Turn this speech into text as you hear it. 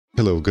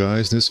Hello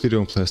guys, in this video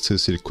on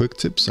Plasticity Quick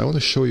Tips, I want to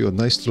show you a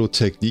nice little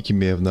technique you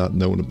may have not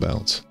known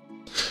about.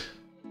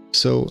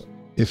 So,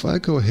 if I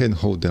go ahead and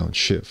hold down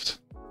Shift,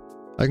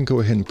 I can go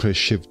ahead and press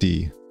Shift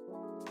D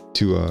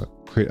to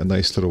create a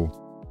nice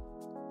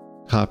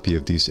little copy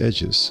of these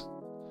edges.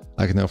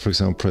 I can now, for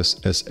example,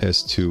 press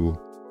SS to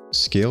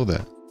scale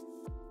that.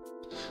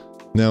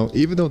 Now,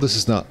 even though this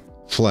is not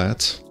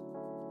flat,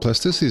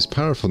 Plasticity is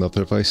powerful enough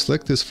that if I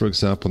select this, for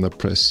example, and I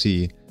press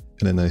C,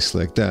 and then I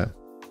select that,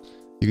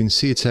 you can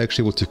see it's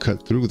actually able to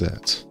cut through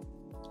that.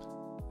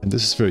 And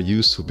this is very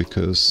useful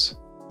because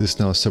this is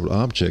now a separate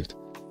object,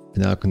 and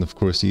now I can of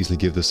course easily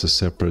give this a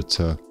separate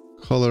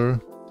color,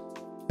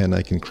 and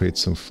I can create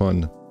some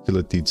fun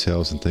fillet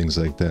details and things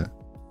like that.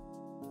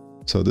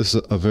 So this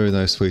is a very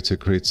nice way to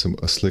create some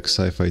slick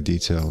sci-fi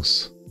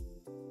details.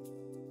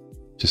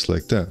 Just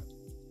like that.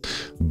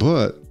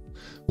 But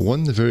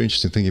one very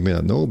interesting thing you may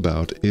not know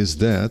about is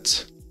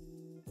that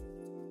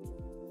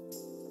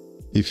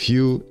if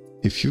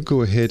you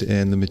go ahead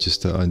and let me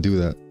just undo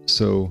that.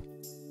 So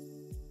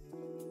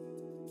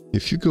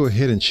if you go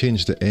ahead and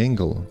change the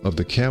angle of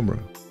the camera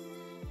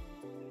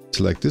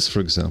to like this,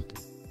 for example,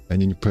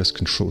 and then you press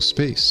Control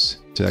Space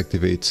to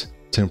activate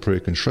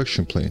temporary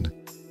construction plane,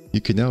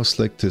 you can now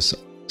select this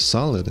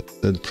solid,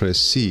 then press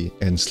C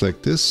and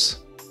select this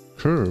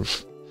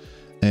curve,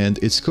 and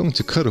it's going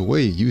to cut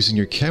away using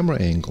your camera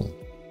angle.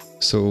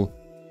 So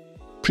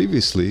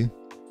previously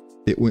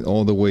it went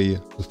all the way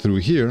through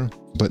here,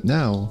 but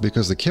now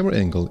because the camera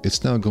angle,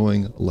 it's now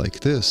going like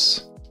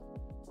this.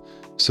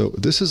 So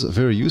this is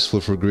very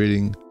useful for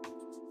creating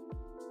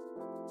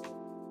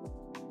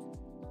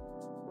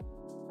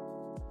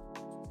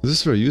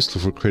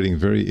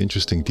very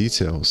interesting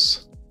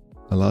details,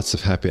 and lots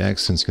of happy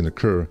accidents can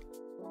occur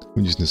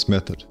when using this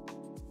method.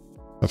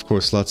 Of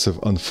course, lots of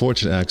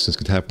unfortunate accidents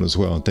could happen as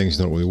well, and things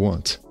you don't really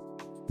want.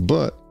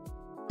 But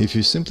if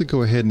you simply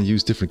go ahead and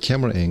use different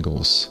camera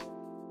angles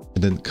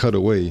and then cut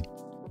away,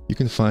 you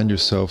can find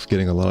yourself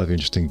getting a lot of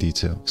interesting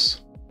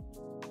details.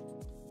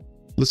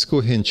 Let's go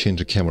ahead and change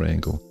the camera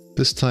angle.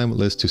 This time,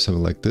 let's do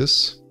something like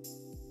this.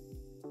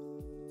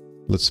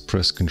 Let's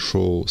press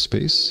Control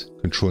Space,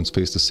 Control and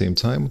Space at the same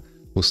time.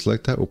 We'll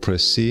select that, we'll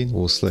press C,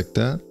 we'll select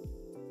that.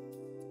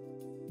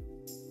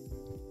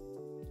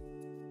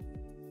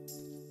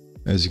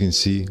 As you can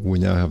see, we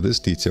now have this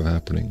detail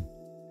happening.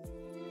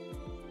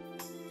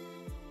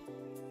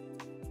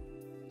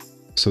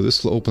 So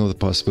this will open up the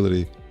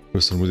possibility for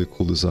some really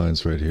cool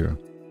designs right here.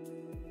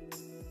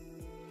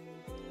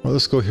 Well,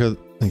 let's go ahead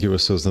and give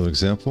ourselves another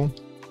example.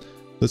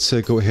 Let's say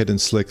I go ahead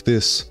and select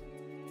this.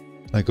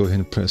 I go ahead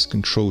and press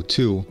Ctrl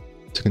 2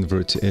 to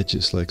convert to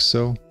edges like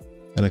so.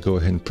 And I go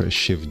ahead and press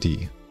Shift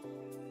D.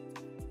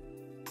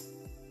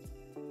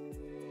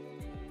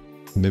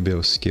 Maybe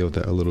I'll scale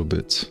that a little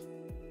bit.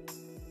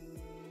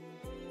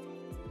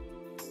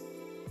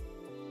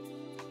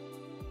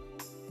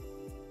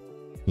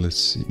 Let's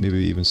see, maybe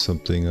even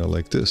something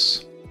like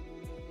this.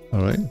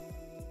 All right,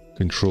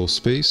 Control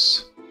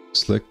Space,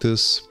 select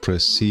this,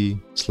 press C,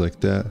 select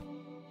that.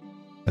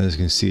 And as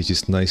you can see, it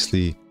just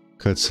nicely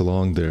cuts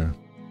along there.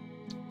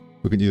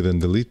 We can either then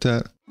delete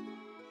that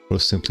or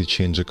simply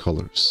change the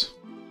colors.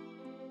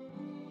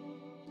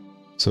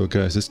 So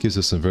guys, this gives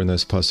us some very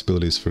nice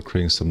possibilities for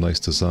creating some nice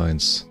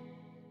designs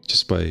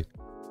just by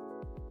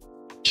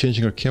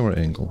changing our camera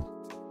angle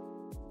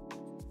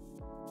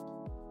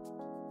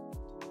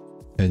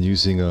and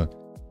using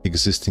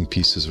existing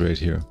pieces right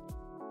here.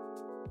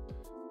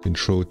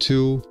 Control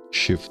 2,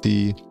 Shift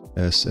D,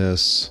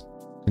 SS,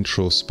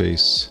 Control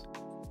Space.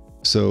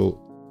 So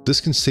this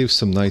can save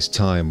some nice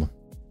time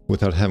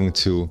without having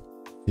to,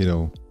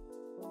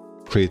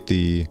 create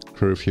the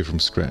curve here from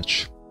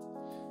scratch.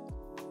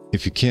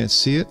 If you can't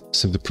see it,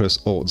 simply press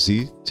Alt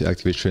Z to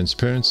activate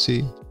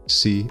transparency,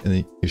 C, and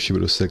then you should be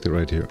able to select it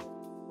right here.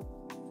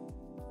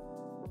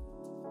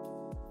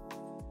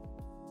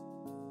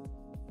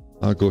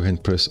 I'll go ahead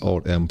and press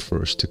Alt M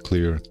first to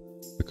clear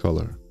the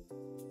color.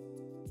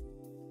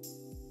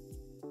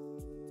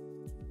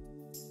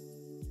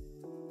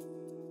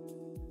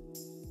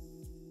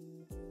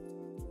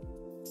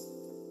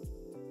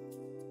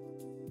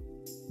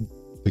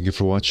 Thank you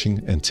for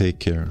watching and take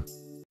care.